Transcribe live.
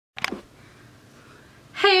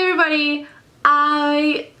everybody,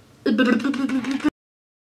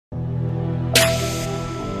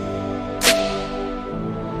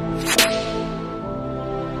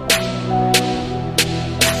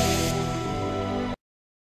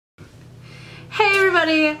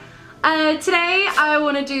 today I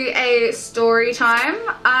want to do a story time.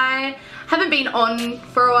 I haven't been on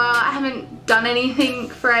for a while. I haven't done anything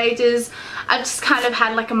for ages. I just kind of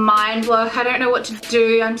had like a mind block. I don't know what to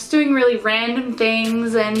do. I'm just doing really random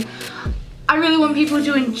things, and I really want people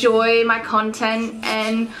to enjoy my content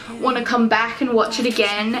and want to come back and watch it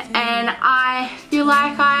again. And I feel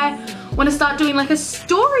like I want to start doing like a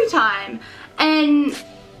story time. And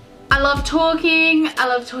I love talking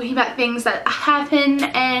about things that happen,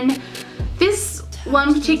 and this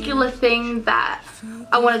one particular thing that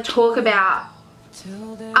I want to talk about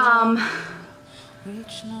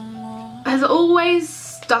has always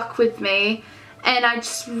stuck with me, and I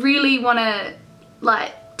just really want to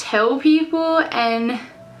like tell people. And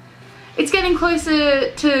it's getting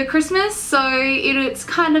closer to Christmas, so it's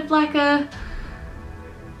kind of like I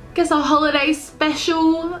guess a holiday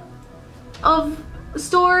special of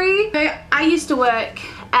story. So I used to work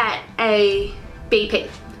at a BP.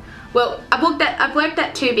 Well, I've worked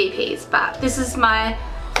at 2 BPs, but this is my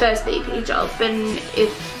first BP job, and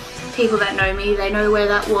if people that know me, they know where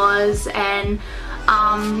that was. And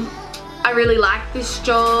I really liked this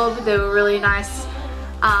job. They were really nice.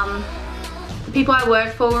 The people I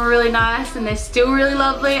worked for were really nice, and they're still really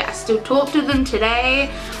lovely. I still talk to them today.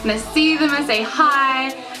 When I see them, I say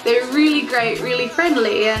hi. They're really great, really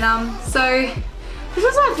friendly. And so this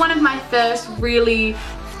was like one of my first really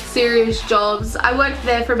serious jobs. I worked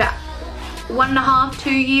there for about 1.5 to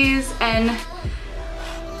 2 years, and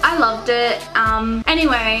I loved it.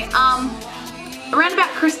 Anyway, around about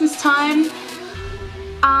Christmas time,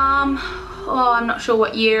 oh, I'm not sure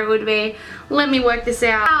what year it would be. Let me work this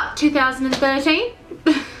out. About 2013.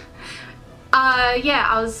 Yeah,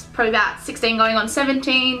 I was probably about 16 going on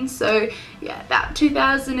 17, so yeah, about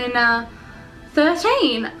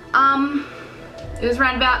 2013. It was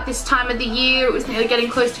around about this time of the year. It was nearly getting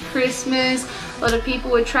close to Christmas. A lot of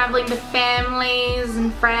people were traveling to families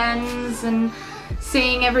and friends and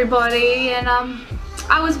seeing everybody. And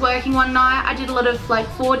I was working one night. I did a lot of like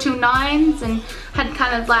 4 till 9s, and had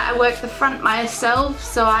kind of like, I worked the front myself,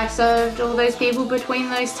 so I served all those people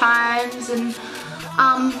between those times. And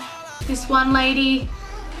this one lady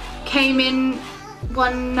came in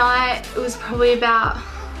one night. It was probably about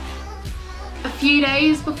a few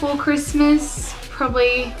days before Christmas,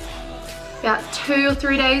 probably about 2 or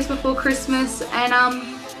 3 days before Christmas, and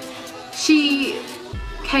she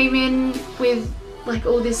came in with like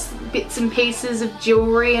all this bits and pieces of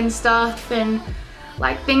jewelry and stuff, and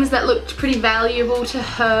like things that looked pretty valuable to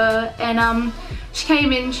her. And she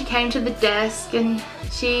came to the desk, and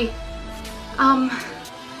she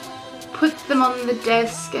put them on the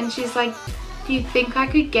desk, and she's like, "Do you think I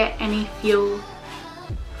could get any fuel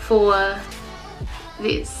for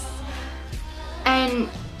this?" And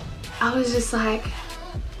I was just like,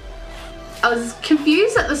 I was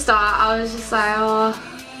confused at the start. I was just like, oh,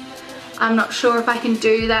 I'm not sure if I can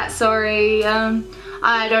do that, sorry. I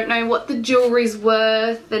don't know what the jewelry's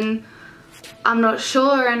worth, and I'm not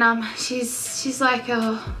sure. And she's like,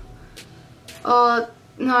 oh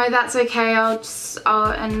no, that's okay,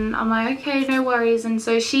 and I'm like, okay, no worries. And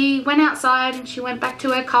so she went outside, and she went back to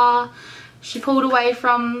her car. She pulled away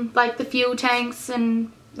from like the fuel tanks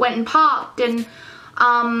and went and parked. And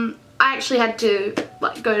I actually had to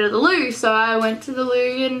like go to the loo, so I went to the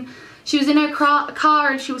loo, and she was in her car,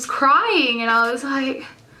 and she was crying, and I was like,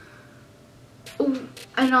 ooh,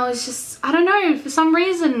 and I was just, I don't know, for some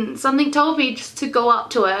reason something told me just to go up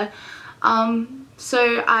to her.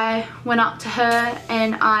 So I went up to her,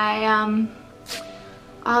 and I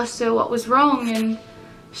asked her what was wrong, and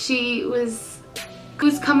she was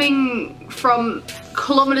coming from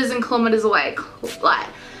kilometers and kilometers away, like,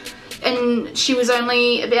 and she was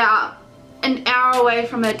only about an hour away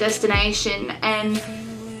from her destination. And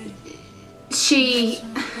she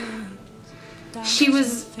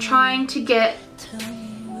was trying to get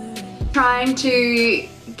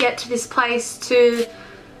to this place to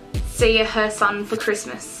see her son for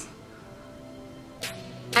Christmas.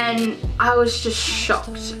 And I was just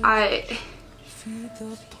shocked. I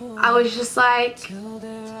was just like,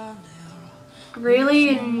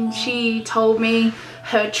 really? And she told me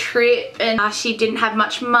her trip, and she didn't have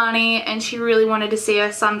much money, and she really wanted to see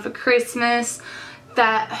her son for Christmas,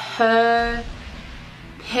 that her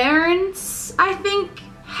parents, I think,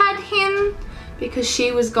 had him because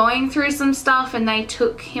she was going through some stuff, and they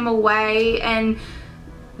took him away, and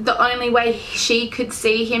the only way she could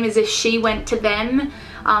see him is if she went to them.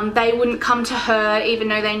 They wouldn't come to her even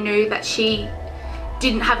though they knew that she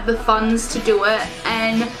didn't have the funds to do it,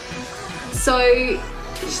 and so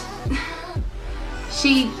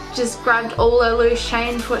she just grabbed all her loose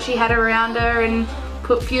change, what she had around her, and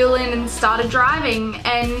put fuel in and started driving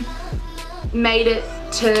and made it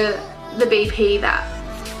to the BP that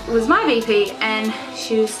was my BP. And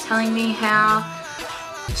she was telling me how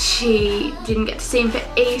she didn't get to see him for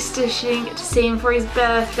Easter, she didn't get to see him for his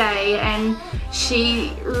birthday, and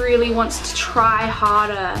she really wants to try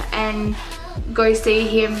harder and go see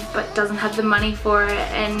him but doesn't have the money for it.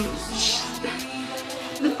 And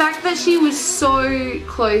the fact that she was so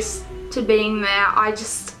close to being there, I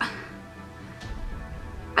just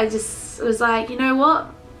was like, you know what,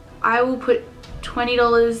 I will put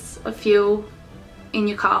 $20 of fuel in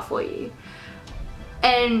your car for you.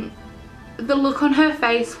 And the look on her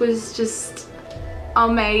face was just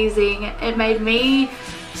amazing. It made me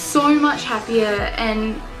so much happier,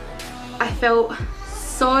 and I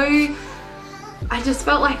just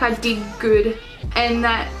felt like I did good, and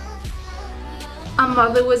that a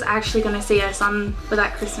mother was actually going to see her son for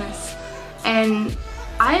that Christmas. And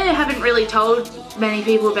I haven't really told many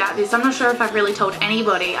people about this. I'm not sure if I've really told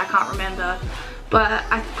anybody, I can't remember, but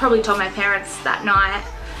I probably told my parents that night.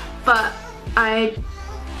 But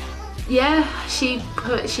yeah, she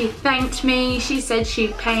thanked me, she said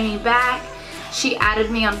she'd pay me back, she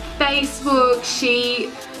added me on Facebook,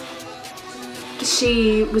 she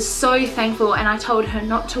was so thankful, and I told her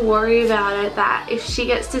not to worry about it, that if she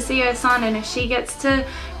gets to see her son and if she gets to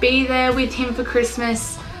be there with him for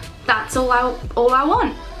Christmas, that's all I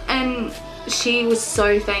want. And she was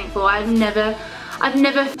so thankful. I've never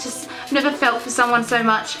felt for someone so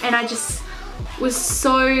much, and I just was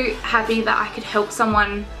so happy that I could help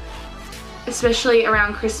someone, especially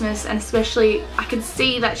around Christmas. And especially I could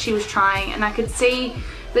see that she was trying, and I could see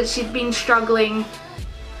that she'd been struggling,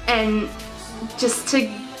 and just to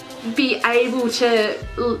be able to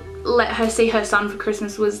let her see her son for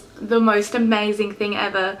Christmas was the most amazing thing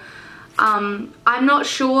ever. I'm not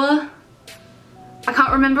sure, I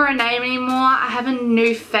can't remember her name anymore. I have a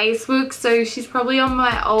new Facebook, so she's probably on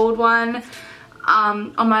my old one,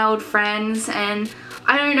 on my old friends, and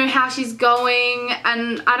I don't know how she's going.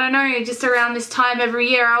 And I don't know, just around this time every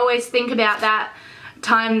year I always think about that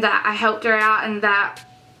time that I helped her out, and that,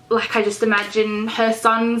 like, I just imagine her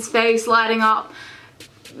son's face lighting up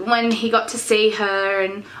when he got to see her.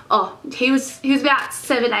 And oh, he was about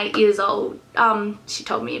 7-8 years old. She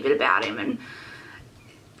told me a bit about him, and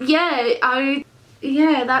yeah,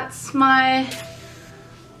 that's my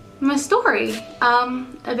story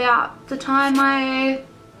about the time I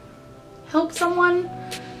helped someone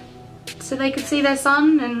so they could see their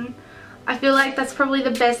son. And I feel like that's probably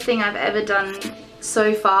the best thing I've ever done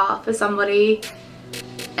so far for somebody.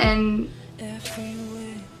 And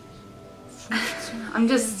I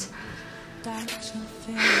just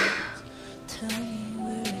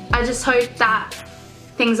hope that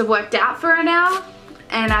things have worked out for her now,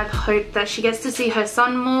 and I've hoped that she gets to see her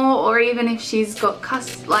son more, or even if she's got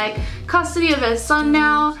custody of her son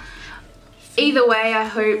now. Either way, I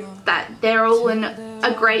hope that they're all in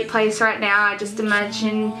a great place right now. I just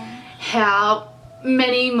imagine how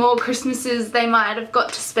many more Christmases they might have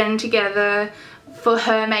got to spend together for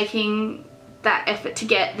her making that effort to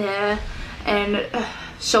get there, and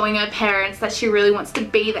showing her parents that she really wants to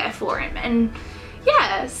be there for him. And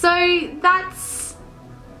yeah, so that's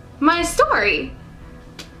my story.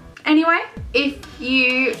 Anyway, if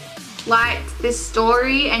you liked this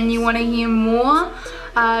story and you want to hear more,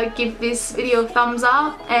 give this video a thumbs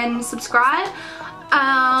up and subscribe.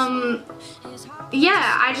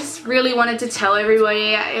 Yeah, I just really wanted to tell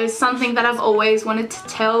everybody. It was something that I've always wanted to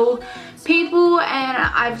tell people, and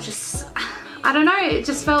I don't know, it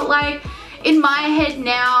just felt like in my head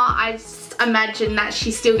now, I just imagine that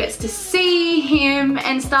she still gets to see him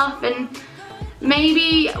and stuff. And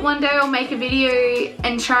maybe one day I'll make a video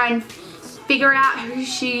and try and figure out who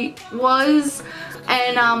she was,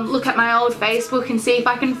 and look at my old Facebook and see if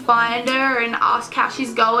I can find her and ask how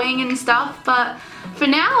she's going and stuff. But for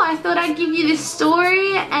now, I thought I'd give you this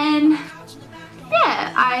story, and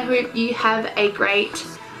yeah, I hope you have a great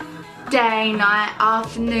day, night,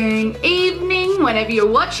 afternoon, evening, whenever you're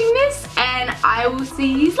watching this, and I will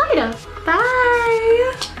see you later.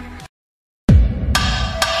 Bye!